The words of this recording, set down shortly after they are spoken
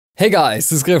Hey guys,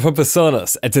 this is Gregor from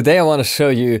PreSonus, and today I want to show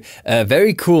you a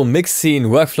very cool mix scene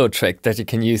workflow trick that you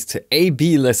can use to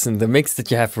A/B listen the mix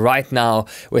that you have right now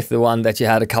with the one that you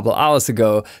had a couple hours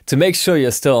ago to make sure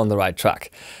you're still on the right track.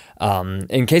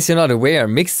 In case you're not aware,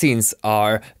 mix scenes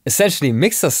are essentially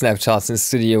mixer snapshots in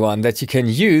Studio One that you can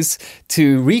use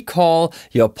to recall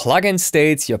your plugin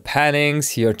states, your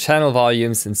pannings, your channel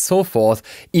volumes, and so forth,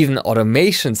 even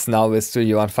automations now with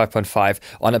Studio One 5.5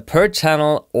 on a per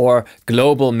channel or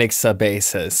global mixer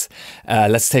basis.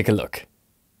 Let's take a look.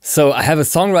 So I have a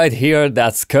song right here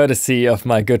that's courtesy of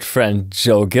my good friend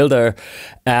Joe Gilder,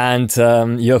 and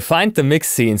you'll find the mix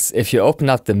scenes if you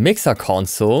open up the mixer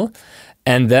console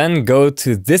and then go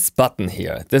to this button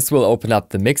here. This will open up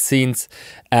the mix scenes,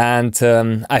 and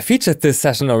I featured this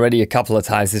session already a couple of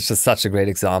times. It's just such a great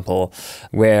example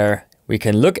where we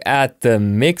can look at the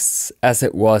mix as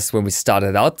it was when we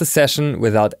started out the session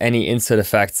without any insert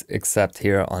effects except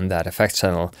here on that effects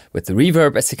channel with the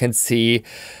reverb, as you can see.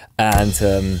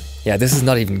 And yeah, this is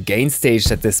not even gain staged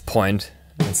at this point.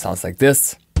 It sounds like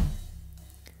this.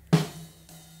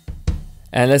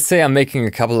 And let's say I'm making a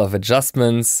couple of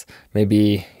adjustments.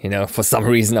 Maybe, for some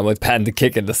reason I would pan the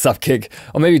kick and the sub kick,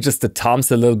 or maybe just the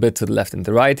toms a little bit to the left and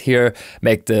the right here.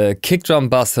 Make the kick drum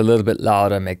bus a little bit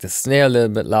louder, make the snare a little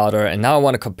bit louder. And now I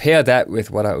want to compare that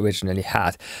with what I originally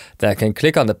had. Then I can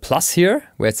click on the plus here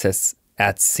where it says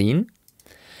add scene,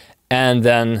 and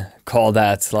then call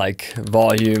that like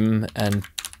volume and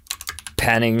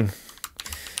panning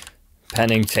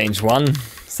change 1,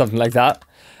 something like that.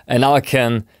 And now I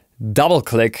can double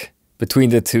click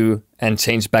between the two and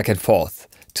change back and forth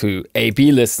to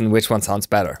A/B listen which one sounds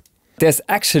better. There's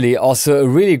actually also a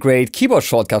really great keyboard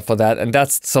shortcut for that, and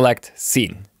that's select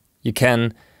scene. You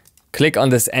can click on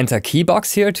this enter key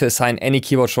box here to assign any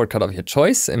keyboard shortcut of your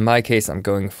choice. In my case, I'm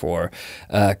going for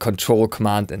Control,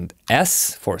 Command, and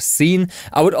S for scene.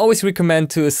 I would always recommend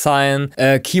to assign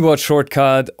a keyboard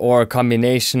shortcut or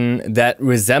combination that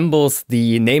resembles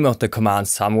the name of the command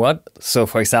somewhat. So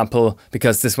for example,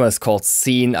 because this one is called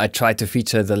scene, I tried to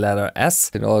feature the letter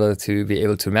S in order to be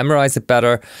able to memorize it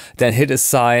better. Then hit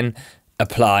assign,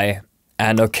 apply,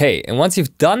 and OK. And once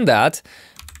you've done that,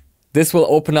 this will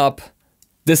open up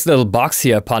this little box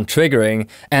here upon triggering,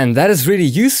 and that is really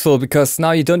useful because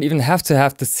now you don't even have to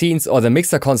have the scenes or the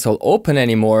mixer console open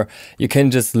anymore. You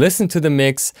can just listen to the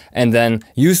mix and then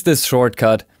use this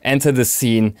shortcut, enter the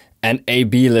scene, and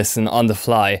A/B listen on the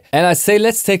fly. And I say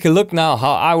let's take a look now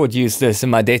how I would use this in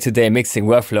my day-to-day mixing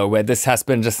workflow, where this has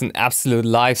been just an absolute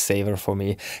lifesaver for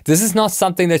me. This is not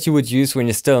something that you would use when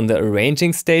you're still in the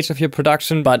arranging stage of your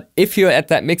production, but if you're at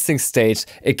that mixing stage,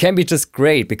 it can be just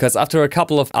great because after a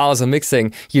couple of hours of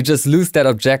mixing, you just lose that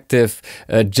objective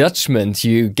judgment.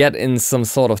 You get in some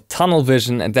sort of tunnel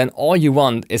vision, and then all you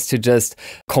want is to just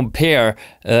compare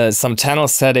some channel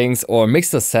settings or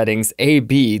mixer settings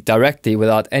A/B directly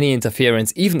without any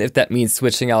interference, even if that means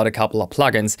switching out a couple of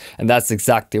plugins, and that's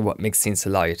exactly what mix scenes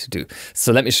allow you to do.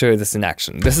 So let me show you this in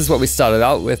action. This is what we started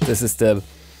out with. This is the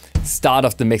start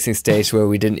of the mixing stage where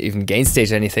we didn't even gain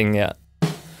stage anything yet.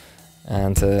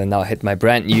 And now I hit my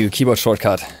brand new keyboard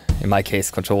shortcut, in my case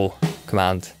Control,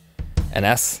 Command, and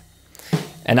S.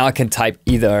 And now I can type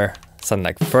either something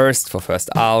like first for first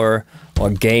hour or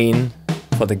gain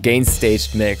for the gain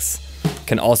staged mix.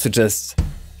 Can also just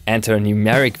enter a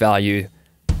numeric value,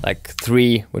 like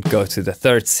 3 would go to the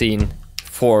third scene,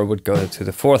 4 would go to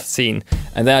the fourth scene,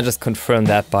 and then I just confirm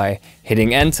that by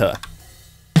hitting enter.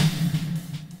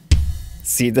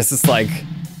 See, this is like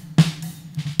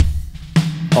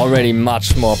already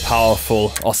much more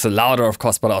powerful, also louder of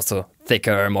course, but also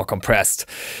thicker, more compressed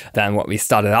than what we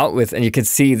started out with. And you can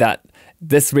see that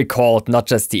this recalled not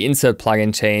just the insert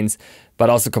plugin chains, but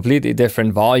also completely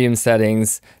different volume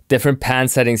settings, different pan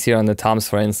settings here on the toms,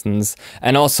 for instance,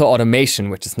 and also automation,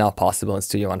 which is now possible in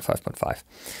Studio One 5.5.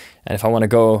 And if I want to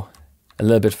go a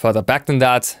little bit further back than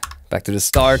that, back to the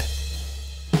start,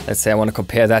 let's say I want to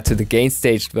compare that to the gain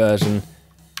staged version,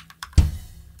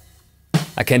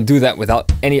 I can do that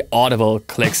without any audible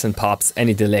clicks and pops,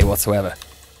 any delay whatsoever.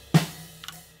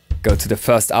 Go to the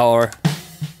first hour,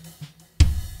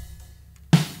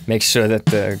 make sure that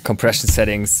the compression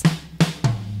settings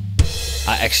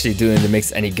are actually doing the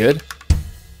mix any good,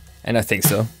 and I think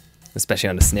so, especially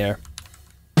on the snare.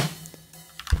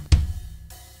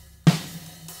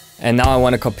 And now I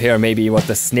want to compare maybe what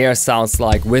the snare sounds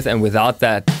like with and without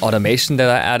that automation that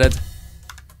I added.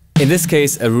 In this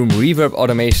case, a room reverb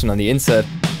automation on the insert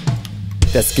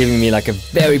that's giving me like a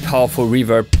very powerful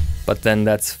reverb, but then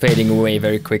that's fading away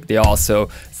very quickly also.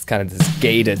 It's kind of this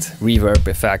gated reverb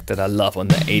effect that I love on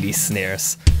the 80s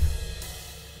snares.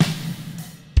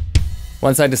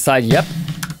 Once I decide, yep,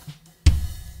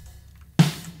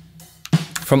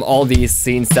 from all these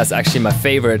scenes that's actually my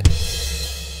favorite,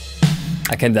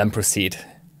 I can then proceed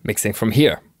mixing from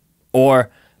here.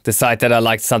 Or decide that I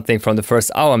liked something from the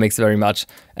first hour mix very much,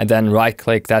 and then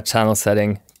right-click that channel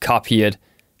setting, copy it,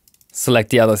 select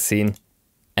the other scene,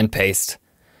 and paste,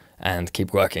 and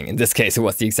keep working. In this case, it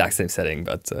was the exact same setting,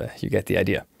 but you get the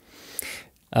idea.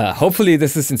 Hopefully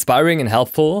this is inspiring and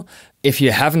helpful. If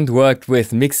you haven't worked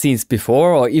with mix scenes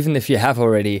before, or even if you have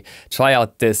already, try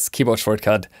out this keyboard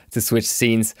shortcut to switch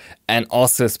scenes, and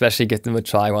also especially give them a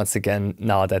try once again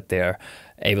now that they're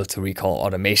able to recall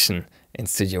automation in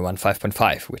Studio One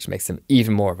 5.5, which makes them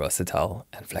even more versatile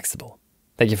and flexible.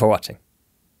 Thank you for watching.